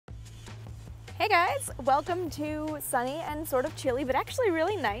Hey guys, welcome to sunny and sort of chilly, but actually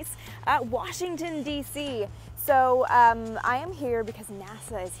really nice, Washington, D.C. So I am here because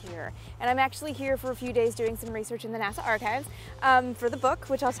NASA is here, and I'm actually here for a few days doing some research in the NASA archives for the book,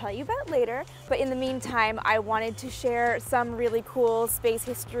 which I'll tell you about later. But in the meantime, I wanted to share some really cool space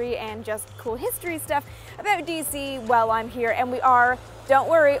history and just cool history stuff about DC while I'm here, and we are, don't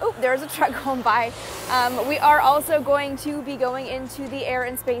worry, oh, there's a truck going by. We are also going to be going into the Air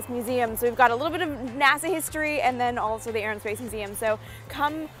and Space Museum. So we've got a little bit of NASA history and then also the Air and Space Museum. So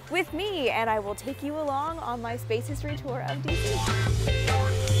come with me and I will take you along on my space history tour of DC.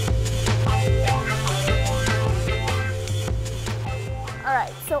 All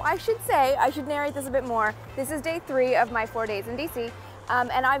right, so I should narrate this a bit more. This is day 3 of my 4 days in DC.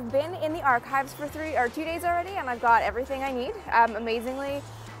 And I've been in the archives for 2 days already, and I've got everything I need. Amazingly,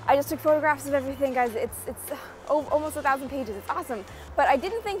 I just took photographs of everything, guys. It's almost 1,000 pages. It's awesome. But I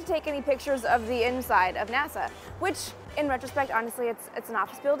didn't think to take any pictures of the inside of NASA, which, in retrospect, honestly, it's an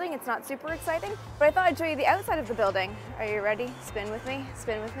office building. It's not super exciting. But I thought I'd show you the outside of the building. Are you ready? Spin with me.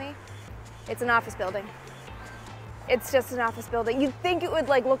 Spin with me. It's an office building. It's just an office building. You'd think it would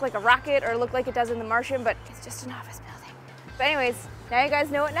look like a rocket or look like it does in The Martian, but it's just an office building. But anyways, now you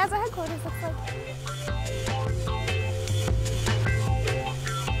guys know what NASA headquarters looks like.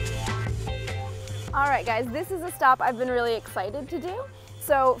 All right, guys, this is a stop I've been really excited to do.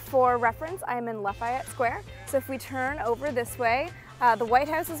 So for reference, I'm in Lafayette Square. So if we turn over this way, the White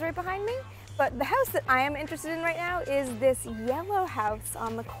House is right behind me. But the house that I am interested in right now is this yellow house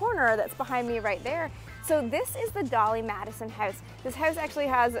on the corner that's behind me right there. So this is the Dolly Madison house. This house actually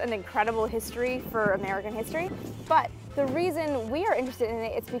has an incredible history for American history, but the reason we are interested in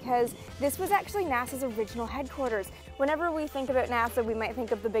it is because this was actually NASA's original headquarters. Whenever we think about NASA, we might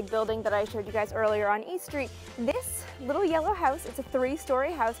think of the big building that I showed you guys earlier on East Street. This little yellow house, it's a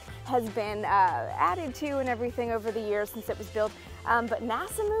 3-story house, has been added to and everything over the years since it was built. But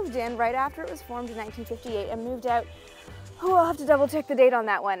NASA moved in right after it was formed in 1958 and moved out. Oh, I'll have to double check the date on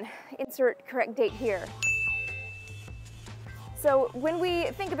that one. Insert correct date here. So when we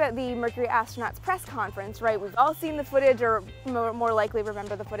think about the Mercury astronauts press conference, right, we've all seen the footage, or more likely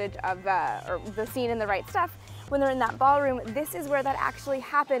remember the footage of, or the scene in The Right Stuff, when they're in that ballroom. This is where that actually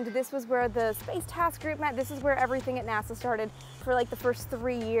happened. This was where the Space Task Group met. This is where everything at NASA started for the first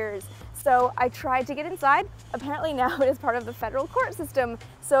 3 years. So I tried to get inside. Apparently now it is part of the federal court system,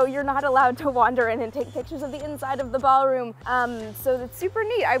 so you're not allowed to wander in and take pictures of the inside of the ballroom. So that's super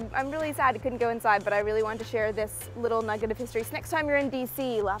neat. I'm really sad I couldn't go inside, but I really wanted to share this little nugget of history. So next time you're in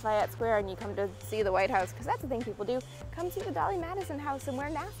DC, Lafayette Square, and you come to see the White House, because that's the thing people do, come see the Dolly Madison house and where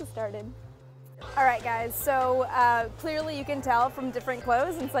NASA started. All right, guys, so clearly you can tell from different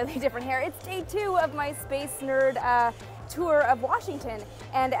clothes and slightly different hair, it's day 2 of my space nerd tour of Washington.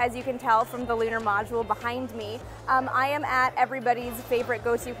 And as you can tell from the lunar module behind me, I am at everybody's favorite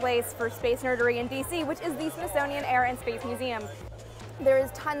go-to place for space nerdery in DC, which is the Smithsonian Air and Space Museum. There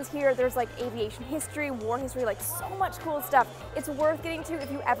is tons here. There's aviation history, war history, so much cool stuff. It's worth getting to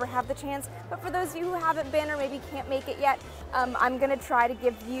if you ever have the chance. But for those of you who haven't been or maybe can't make it yet, I'm gonna try to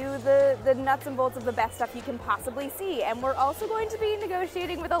give you the nuts and bolts of the best stuff you can possibly see. And we're also going to be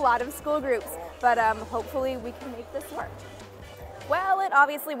negotiating with a lot of school groups, but hopefully we can make this work. Well, it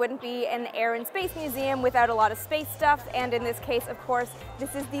obviously wouldn't be an Air and Space Museum without a lot of space stuff, and in this case, of course,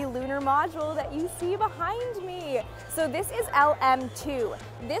 this is the lunar module that you see behind me. So this is LM-2.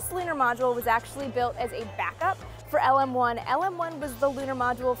 This lunar module was actually built as a backup for LM-1. LM-1 was the lunar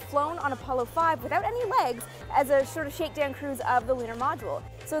module flown on Apollo 5 without any legs as a sort of shakedown cruise of the lunar module.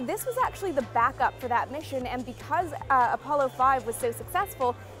 So this was actually the backup for that mission, and because Apollo 5 was so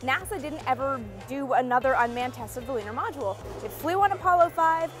successful, NASA didn't ever do another unmanned test of the lunar module. It flew on Apollo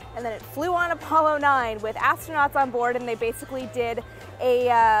 5, and then it flew on Apollo 9 with astronauts on board, and they basically did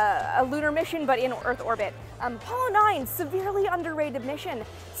a lunar mission but in Earth orbit. Apollo 9, severely underrated mission.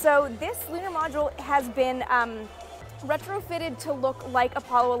 So this lunar module has been retrofitted to look like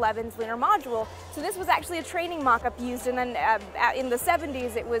Apollo 11's lunar module. So this was actually a training mock-up used, and then in the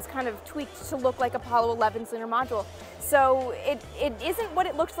 70s it was kind of tweaked to look like Apollo 11's lunar module. So it isn't what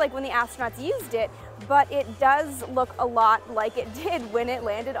it looked like when the astronauts used it, but it does look a lot like it did when it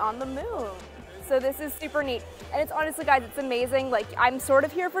landed on the moon. So this is super neat. And it's honestly, guys, it's amazing. I'm sort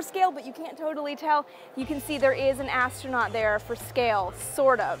of here for scale, but you can't totally tell. You can see there is an astronaut there for scale,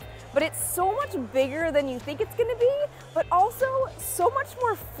 sort of. But it's so much bigger than you think it's gonna be, but also so much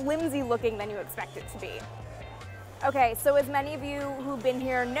more flimsy looking than you expect it to be. Okay, so as many of you who've been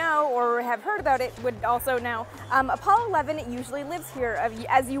here know or have heard about it would also know, Apollo 11 usually lives here,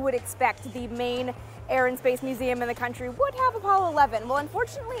 as you would expect. The main air and space museum in the country would have Apollo 11. Well,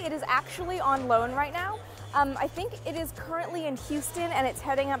 unfortunately, it is actually on loan right now. I think it is currently in Houston and it's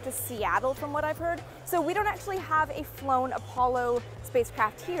heading up to Seattle from what I've heard. So we don't actually have a flown Apollo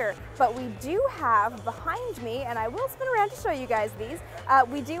spacecraft here, but we do have behind me, and I will spin around to show you guys these,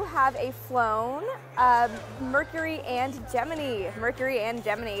 we do have a flown Mercury and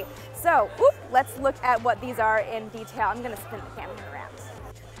Gemini. So let's look at what these are in detail. I'm gonna spin the camera around.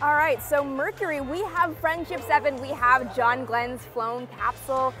 All right, so Mercury, we have Friendship 7, we have John Glenn's flown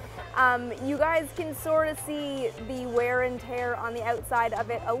capsule. You guys can sort of see the wear and tear on the outside of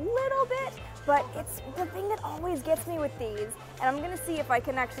it a little bit, but it's the thing that always gets me with these. And I'm gonna see if I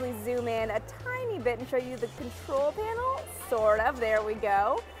can actually zoom in a tiny bit and show you the control panel, sort of, there we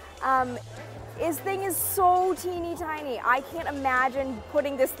go. This thing is so teeny tiny. I can't imagine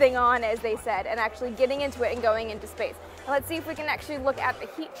putting this thing on, as they said, and actually getting into it and going into space. Now let's see if we can actually look at the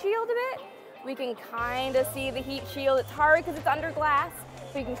heat shield a bit. We can kind of see the heat shield. It's hard because it's under glass,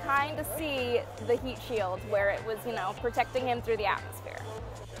 but you can kind of see the heat shield where it was, you know, protecting him through the atmosphere.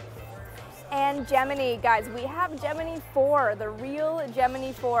 And Gemini, guys, we have Gemini 4, the real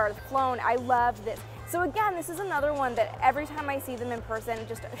Gemini 4, flown. I love this. So again, this is another one that every time I see them in person, it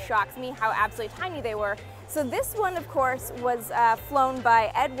just shocks me how absolutely tiny they were. So this one, of course, was flown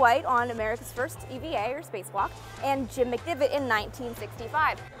by Ed White on America's first EVA, or spacewalk, and Jim McDivitt in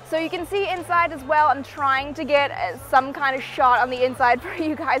 1965. So you can see inside as well. I'm trying to get some kind of shot on the inside for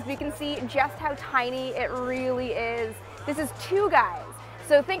you guys, but you can see just how tiny it really is. This is two guys.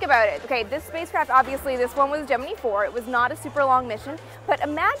 So think about it. Okay, this spacecraft, obviously, this one was Gemini 4. It was not a super long mission, but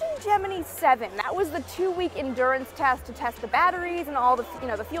imagine Gemini 7. That was the 2-week endurance test to test the batteries and all the, you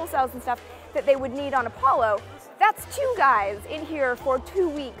know, the fuel cells and stuff that they would need on Apollo. That's two guys in here for 2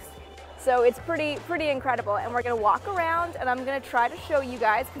 weeks. So it's pretty incredible. And we're gonna walk around and I'm gonna try to show you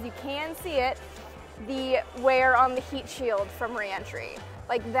guys, because you can see it, the wear on the heat shield from re-entry.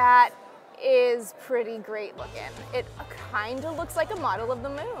 Like that is pretty great looking. It kind of looks like a model of the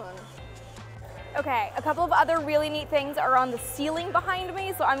moon. Okay, a couple of other really neat things are on the ceiling behind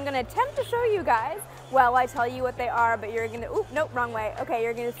me, so I'm gonna attempt to show you guys while I tell you what they are, but you're gonna, oop, nope, wrong way. Okay,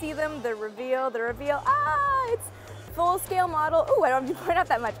 you're gonna see them, the reveal, it's full-scale model, I don't have to point out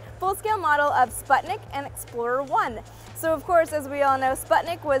that much, full-scale model of Sputnik and Explorer 1. So of course, as we all know,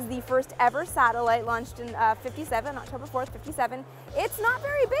 Sputnik was the first ever satellite launched in 57, October 4th, 57. It's not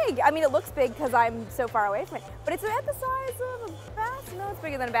very big. I mean, it looks big because I'm so far away from it, but it's at the size of a basketball. No, it's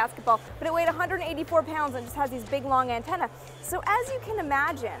bigger than a basketball, but it weighed 184 pounds and just has these big long antennae. So as you can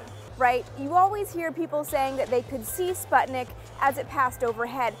imagine, right, you always hear people saying that they could see Sputnik as it passed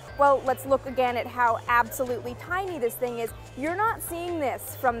overhead. Well, let's look again at how absolutely tiny this thing is. You're not seeing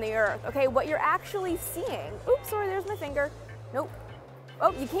this from the Earth, okay? What you're actually seeing, oops, sorry, there's my finger. Nope.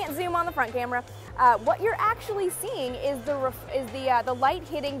 Oh, you can't zoom on the front camera. What you're actually seeing is the light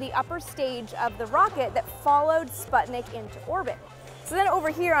hitting the upper stage of the rocket that followed Sputnik into orbit. So then over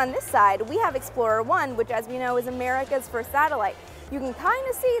here on this side, we have Explorer 1, which as we know is America's first satellite. You can kind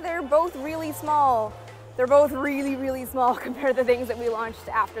of see they're both really small. They're both really small compared to the things that we launched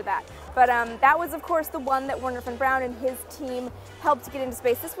after that. But that was, of course, the one that Wernher von Braun and his team helped get into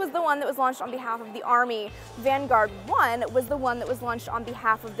space. This was the one that was launched on behalf of the Army. Vanguard 1 was the one that was launched on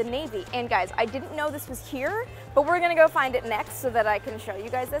behalf of the Navy. And guys, I didn't know this was here, but we're gonna go find it next so that I can show you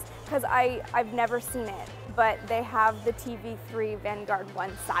guys this, because I've never seen it. But they have the TV3 Vanguard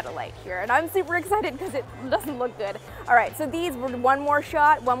 1 satellite here, and I'm super excited because it doesn't look good. All right, so these were one more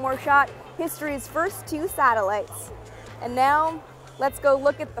shot, history's first 2 satellites. And now, let's go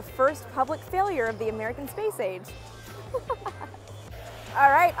look at the first public failure of the American space age.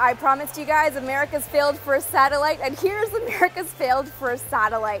 All right, I promised you guys America's failed first satellite, and here's America's failed first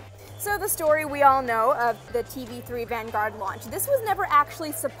satellite. So the story we all know of the TV3 Vanguard launch. This was never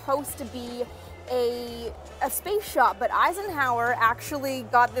actually supposed to be a space shot, but Eisenhower actually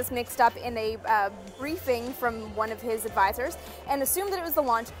got this mixed up in a briefing from one of his advisors and assumed that it was the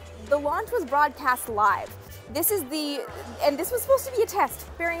launch. The launch was broadcast live. This was supposed to be a test,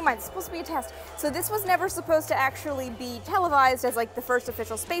 bearing in mind, it's supposed to be a test. So this was never supposed to actually be televised as like the first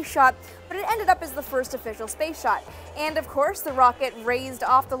official space shot, but it ended up as the first official space shot. And of course, the rocket raised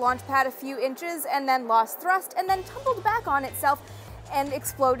off the launch pad a few inches and then lost thrust and then tumbled back on itself and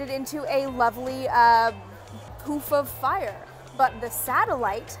exploded into a lovely poof of fire. But the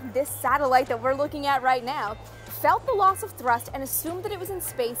satellite, this satellite that we're looking at right now, felt the loss of thrust and assumed that it was in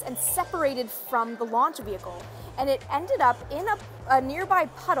space and separated from the launch vehicle. And it ended up in a nearby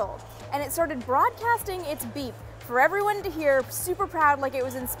puddle, and it started broadcasting its beep for everyone to hear, super proud like it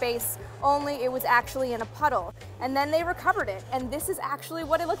was in space, only it was actually in a puddle. And then they recovered it, and this is actually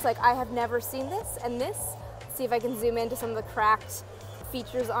what it looks like. I have never seen this, and this, see if I can zoom into some of the cracked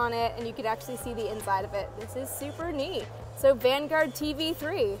features on it, and you can actually see the inside of it. This is super neat. So Vanguard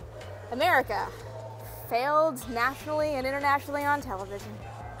TV3, America, failed nationally and internationally on television.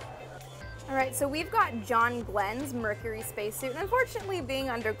 All right, so we've got John Glenn's Mercury spacesuit, and unfortunately being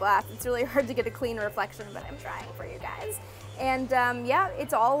under glass, it's really hard to get a clean reflection, but I'm trying for you guys. And yeah,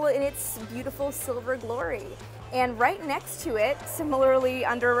 it's all in its beautiful silver glory. And right next to it, similarly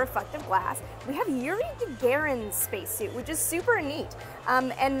under reflective glass, we have Yuri Gagarin's spacesuit, which is super neat.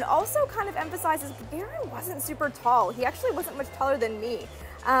 And also kind of emphasizes Gagarin wasn't super tall. He actually wasn't much taller than me.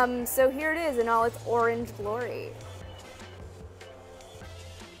 So here it is in all its orange glory.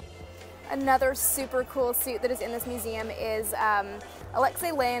 Another super cool suit that is in this museum is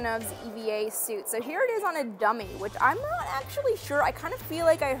Alexei Leonov's EVA suit. So here it is on a dummy, which I'm not actually sure. I kind of feel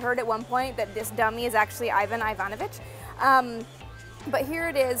like I heard at one point that this dummy is actually Ivan Ivanovich. But here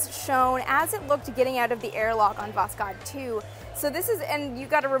it is shown as it looked getting out of the airlock on Voskhod 2. So this is, and you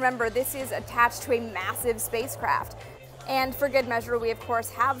gotta remember, this is attached to a massive spacecraft. And for good measure, we of course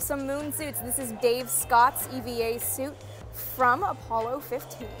have some moon suits. This is Dave Scott's EVA suit from Apollo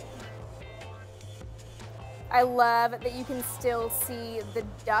 15. I love that you can still see the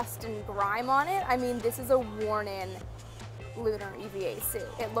dust and grime on it. I mean, this is a worn-in lunar EVA suit.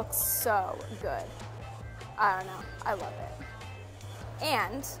 It looks so good. I don't know, I love it.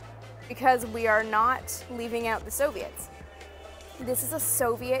 And because we are not leaving out the Soviets, this is a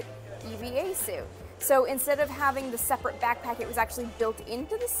Soviet EVA suit. So instead of having the separate backpack, it was actually built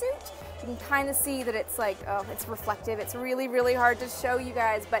into the suit. You can kind of see that it's like, oh, it's reflective. It's really, really hard to show you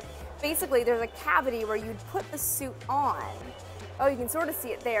guys, but basically there's a cavity where you'd put the suit on. Oh, you can sort of see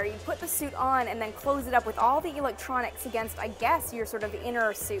it there. You'd put the suit on and then close it up with all the electronics against, I guess, your sort of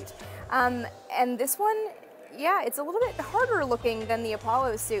inner suit. And this one, yeah, it's a little bit harder looking than the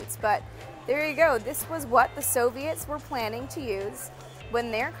Apollo suits, but there you go. This was what the Soviets were planning to use when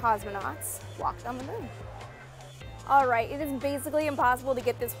their cosmonauts walked on the moon. All right, it is basically impossible to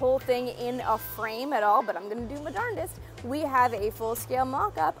get this whole thing in a frame at all, but I'm gonna do my darndest. We have a full-scale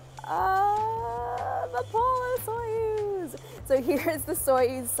mock-up of Apollo Soyuz. So here's the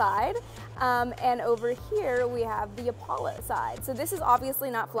Soyuz side, and over here we have the Apollo side. So this is obviously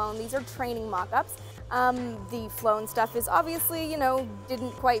not flown. These are training mock-ups. The flown stuff is obviously, you know,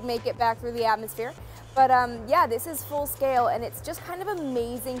 didn't quite make it back through the atmosphere. But yeah, this is full scale, and it's just kind of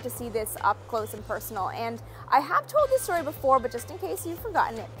amazing to see this up close and personal. And I have told this story before, but just in case you've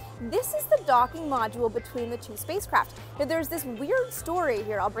forgotten it, this is the docking module between the two spacecraft. Now there's this weird story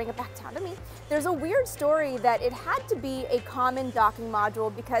here, I'll bring it back down to me. There's a weird story that it had to be a common docking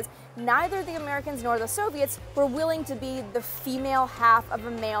module because neither the Americans nor the Soviets were willing to be the female half of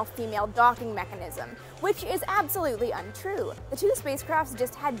a male-female docking mechanism, which is absolutely untrue. The two spacecrafts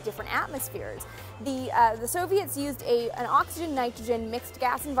just had different atmospheres. The Soviets used an oxygen-nitrogen mixed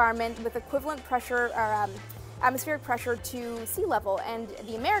gas environment with equivalent pressure, or atmospheric pressure to sea level, and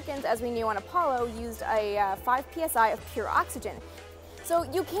the Americans, as we knew on Apollo, used a 5 psi of pure oxygen. So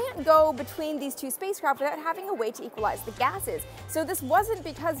you can't go between these two spacecraft without having a way to equalize the gases. So this wasn't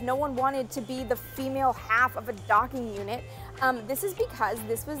because no one wanted to be the female half of a docking unit. This is because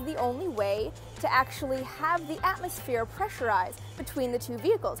this was the only way to actually have the atmosphere pressurized between the two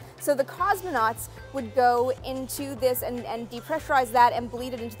vehicles. So the cosmonauts would go into this and depressurize that and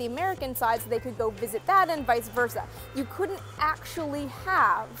bleed it into the American side so they could go visit that and vice versa. You couldn't actually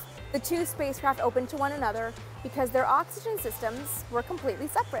have the two spacecraft open to one another because their oxygen systems were completely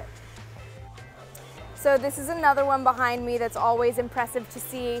separate. So this is another one behind me that's always impressive to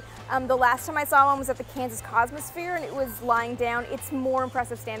see. The last time I saw one was at the Kansas Cosmosphere and it was lying down. It's more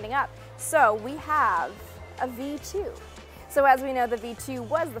impressive standing up. So we have a V2. So as we know, the V2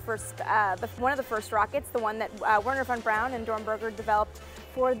 was the first, one of the first rockets, the one that Wernher von Braun and Dornberger developed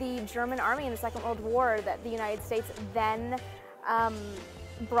for the German army in the Second World War that the United States then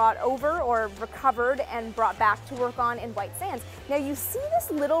brought over or recovered and brought back to work on in White Sands. Now you see this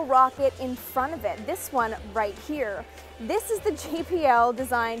little rocket in front of it, this one right here. This is the JPL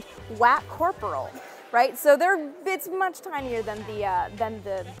designed WAC Corporal, right? So it's much tinier than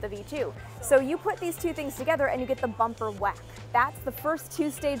the V2. So you put these two things together and you get the bumper WAC. That's the first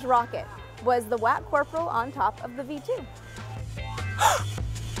two-stage rocket, was the WAC Corporal on top of the V2.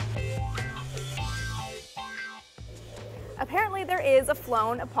 Apparently there is a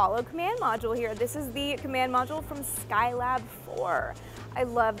flown Apollo command module here. This is the command module from Skylab 4. I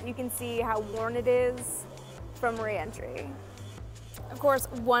love, you can see how worn it is from re-entry. Of course,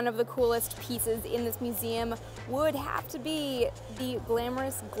 one of the coolest pieces in this museum would have to be the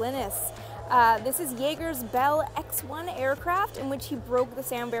glamorous Glynis. This is Jaeger's Bell X-1 aircraft in which he broke the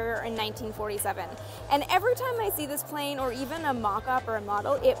sound barrier in 1947. And every time I see this plane, or even a mock-up or a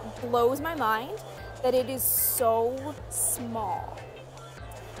model, it blows my mind that it is so small.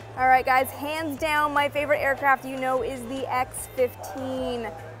 All right, guys, hands down, my favorite aircraft, you know, is the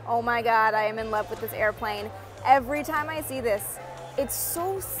X-15. Oh my God, I am in love with this airplane. Every time I see this, it's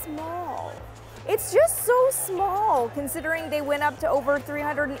so small. It's just so small, considering they went up to over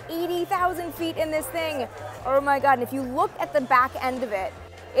 380,000 feet in this thing. Oh my God, and if you look at the back end of it,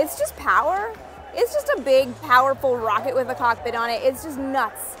 it's just power. It's just a big, powerful rocket with a cockpit on it. It's just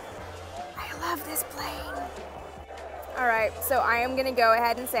nuts. I love this plane. All right, so I am gonna go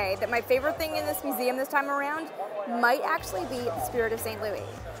ahead and say that my favorite thing in this museum this time around might actually be the Spirit of St. Louis.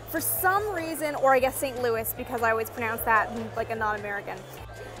 For some reason, or I guess St. Louis, because I always pronounce that like a non-American.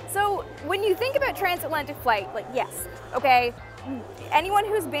 So when you think about transatlantic flight, like yes, okay, anyone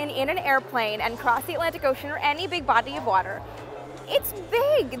who's been in an airplane and crossed the Atlantic Ocean or any big body of water, it's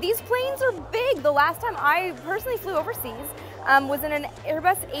big. These planes are big. The last time I personally flew overseas was in an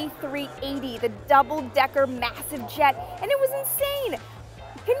Airbus A380, the double-decker massive jet, and it was insane.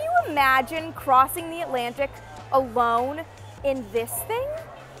 Can you imagine crossing the Atlantic alone in this thing?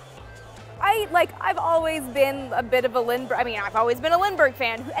 I've always been a bit of a I've always been a Lindbergh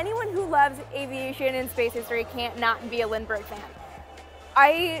fan. Anyone who loves aviation and space history can't not be a Lindbergh fan.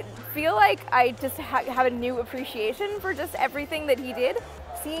 I feel like I just have a new appreciation for just everything that he did,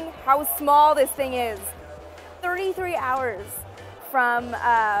 seeing how small this thing is. 33 hours from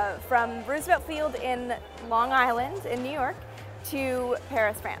Roosevelt Field in Long Island in New York to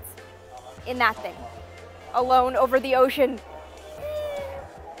Paris, France, in that thing, alone over the ocean.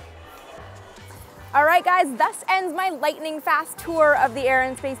 All right, guys, thus ends my lightning fast tour of the Air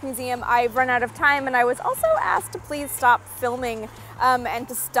and Space Museum. I've run out of time, and I was also asked to please stop filming and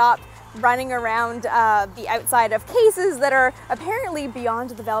to stop running around the outside of cases that are apparently beyond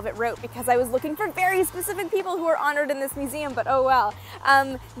the velvet rope, because I was looking for very specific people who are honored in this museum, but oh well.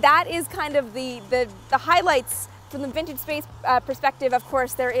 That is kind of the highlights from the vintage space perspective. Of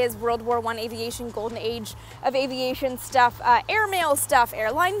course, there is World War I aviation, golden age of aviation stuff, airmail stuff,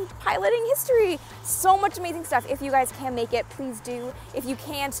 airline piloting history, so much amazing stuff. If you guys can make it, please do. If you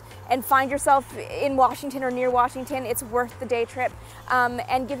can't and find yourself in Washington or near Washington, it's worth the day trip.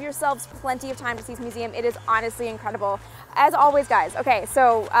 And give yourselves plenty of time to see this museum. It is honestly incredible. As always, guys, okay,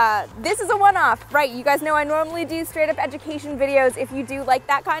 so this is a one-off, right? You guys know I normally do straight up education videos. If you do like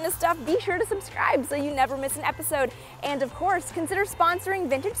that kind of stuff, be sure to subscribe so you never miss an episode. And of course, consider sponsoring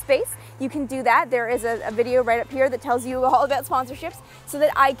Vintage Space. You can do that. There is a video right up here that tells you all about sponsorships so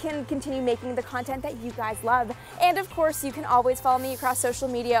that I can continue making the content that you guys love. And of course, you can always follow me across social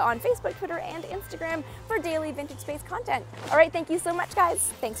media on Facebook, Twitter, and Instagram for daily Vintage Space content. All right, thank you so much, guys.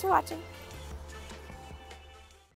 Thanks for watching.